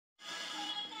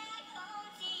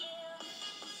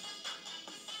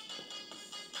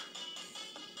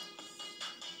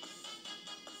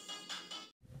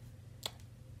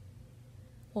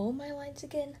What are my lines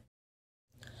again?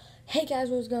 Hey guys,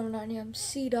 what's going on here? I'm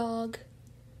C-Dog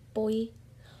Boy.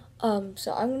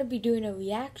 So I'm gonna be doing a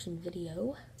reaction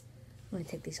video. I'm gonna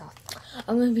take these off.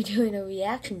 I'm gonna be doing a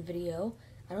reaction video.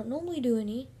 I don't normally do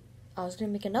any. I was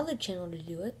gonna make another channel to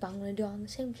do it, but I'm gonna do it on the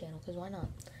same channel, because why not?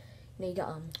 And you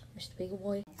got Mr. Bigger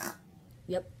Boy.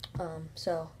 Yep.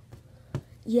 So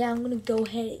yeah, I'm gonna go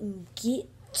ahead and get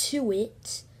to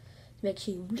it. Make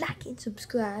sure you like and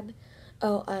subscribe.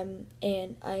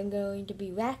 And I'm going to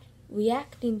be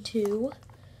reacting to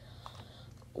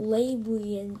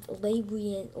Labyrinth,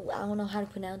 I don't know how to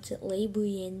pronounce it,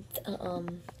 Labyrinth,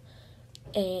 and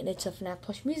it's a FNAF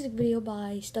plush music video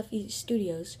by Stuffy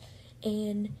Studios,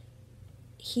 and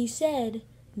he said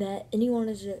that anyone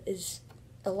is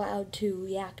allowed to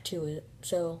react to it,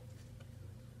 so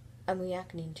I'm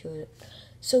reacting to it.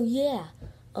 So yeah,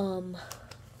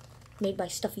 made by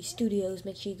Stuffy Studios.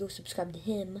 Make sure you go subscribe to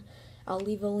him. I'll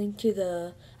leave a link to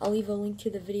the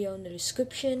video in the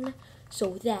description. So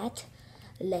with that,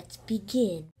 let's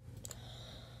begin.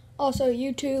 Also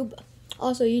YouTube,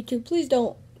 please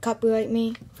don't copyright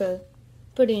me for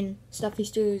putting Stuffy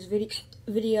Studios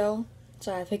video.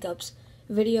 Sorry, I have hiccups.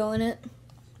 Video in it.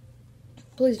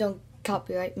 Please don't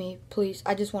copyright me, please.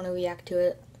 I just want to react to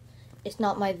it. It's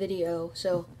not my video,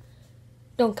 so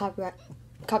don't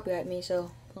copyright me.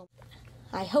 So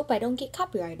I hope I don't get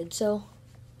copyrighted. So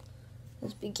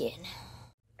let's begin.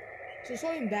 So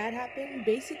something bad happened.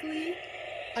 Basically,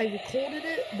 I recorded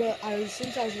it, but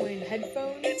since I was wearing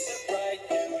headphones,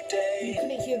 you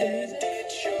couldn't hear the music.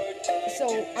 So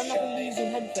I'm not gonna be using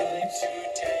headphones.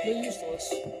 They're useless.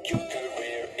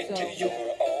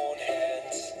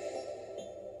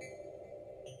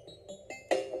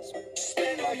 So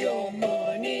spend all your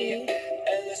money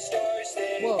and the stars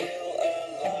they will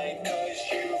align,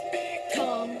 'cause you've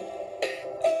become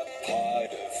a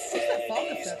part of what's that fog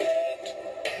effect?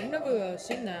 I've never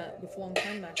seen that before on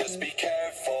Time Matches. Just be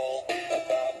careful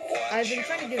about what I've been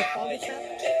trying to get a fog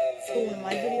effect for one of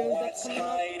my videos that's coming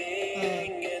up.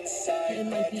 It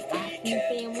might be Acting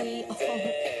Family.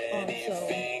 So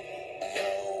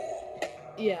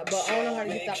yeah, but I don't know how to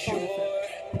get that fog effect.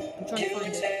 I'm trying to find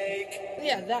it. But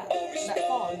yeah, that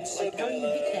fog. Like, how do you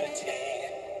get that?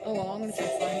 Oh well, I'm gonna try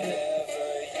to find it.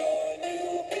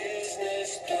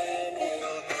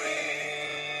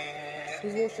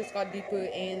 His voice just got deeper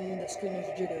and the screen is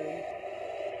jittery.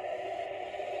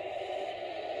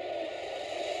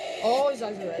 Oh, his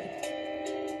eyes are red.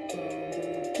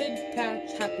 Kid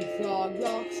Patch, Happy Frog,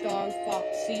 Rockstar,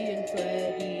 Foxy, and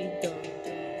Freddy. Dun,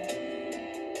 dun.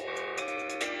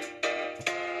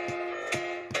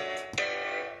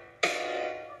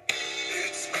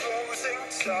 It's closing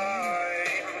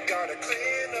time. Gotta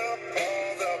clean up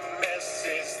all the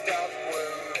messes that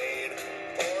were made.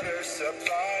 Order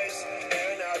supplies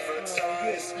and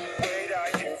advertise. Wait,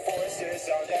 I hear voices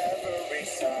on every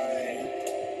side.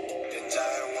 And I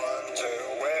wonder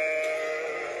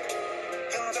where.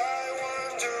 And I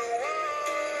wonder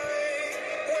why.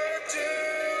 Where do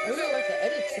I really like the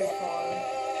edit so far.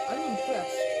 I'm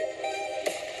impressed.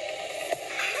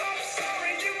 I'm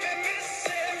sorry you've been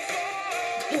missing far.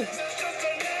 It's just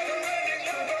a never-ending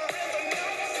number in the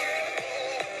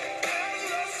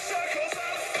endless circles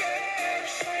of fear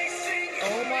chasing.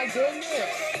 Oh my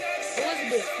goodness.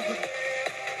 Elizabeth.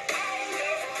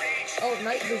 Oh,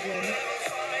 night vision.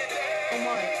 Oh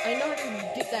my. I know how to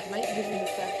get that night vision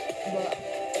effect, but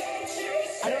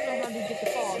I don't know how to get the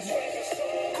fog. After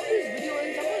this video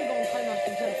ends, I'm gonna go on Time Lapse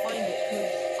and try to find it,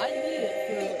 because I need it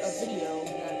for a video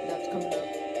that's coming up.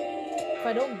 If I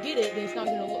don't get it, then it's not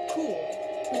gonna look cool.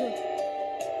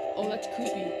 Oh, that's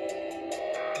creepy.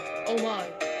 Oh my.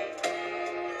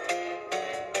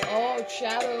 Oh,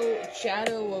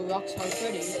 Shadow or Rockstar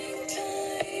Freddy.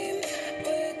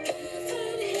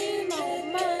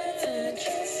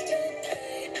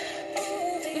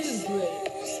 This is great.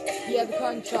 Yeah, the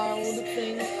crying child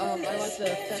thing. I like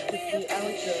the effect with I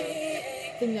like the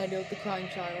thing that I did with the crying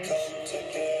child.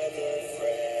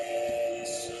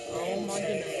 Oh my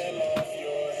goodness.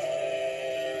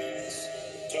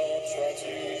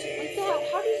 Like that.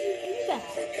 How does he do that?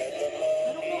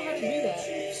 I don't know how to do that.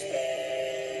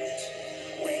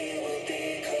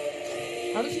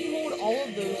 How does he hold all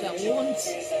of those at once?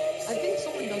 I think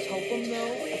someone does help him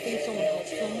though. I think someone helps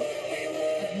him.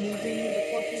 Like moving the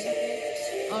plushes, I think.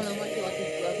 I don't know, might be like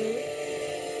his brother.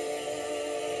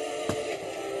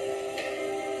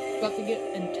 About to get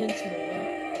intense more.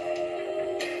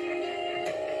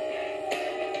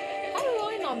 How do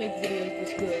I not make videos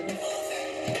this good?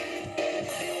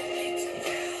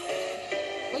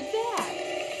 Like that.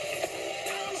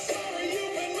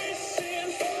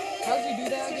 How does he do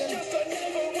that again?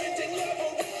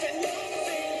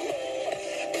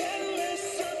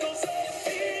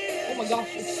 my gosh,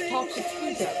 it's toxic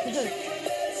squeeze out.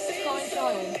 Crying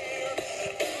child.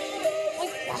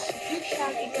 Like that, big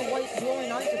shot with the white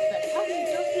glowing eyes effect. How do you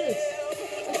do this?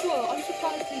 I'm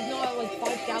surprised he's not at like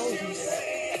 5,000 yet.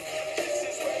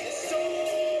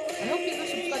 I hope you go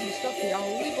subscribe to Stuffy.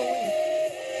 I'll leave a link.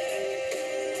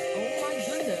 Oh my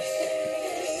goodness.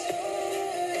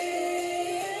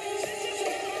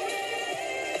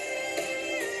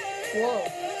 Whoa,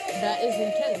 that is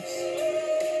intense.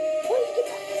 Where did you get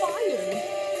that fire?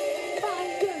 Fire,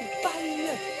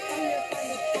 fire, fire,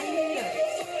 fire, fire.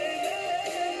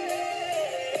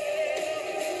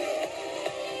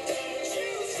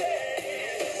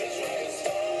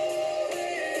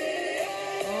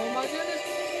 Oh my goodness.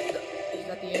 Is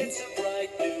that the end?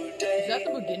 Is that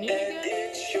the beginning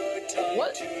again?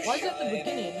 What? Why is that the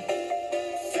beginning?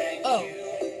 Oh.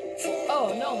 Oh,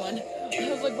 no, man.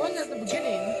 I was like, why is that the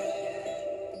beginning?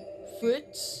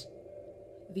 Fritz,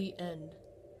 the end.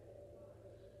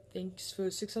 Thanks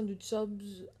for 600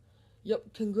 subs.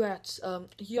 Yep, congrats.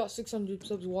 He got 600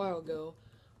 subs a while ago.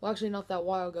 Well, actually, not that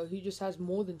while ago. He just has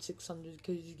more than 600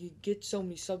 because he gets so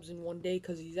many subs in one day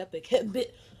because he's epic.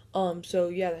 So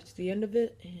yeah, that's the end of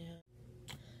it. And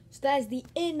so that is the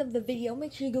end of the video.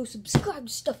 Make sure you go subscribe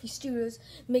to Stuffy Studios.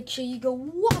 Make sure you go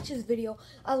watch his video.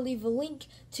 I'll leave a link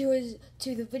to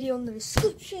the video in the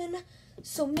description.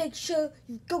 So make sure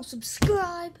you go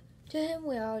subscribe to him.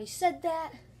 We already said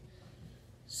that.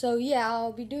 So yeah,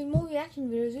 I'll be doing more reaction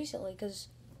videos recently because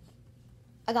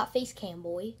I got face cam,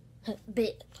 boy.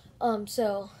 Bit.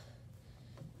 So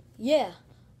yeah.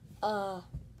 I'll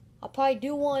probably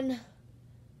do one.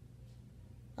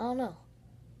 I don't know.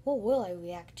 What will I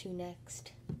react to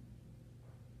next?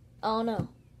 I don't know.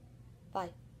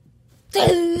 Bye.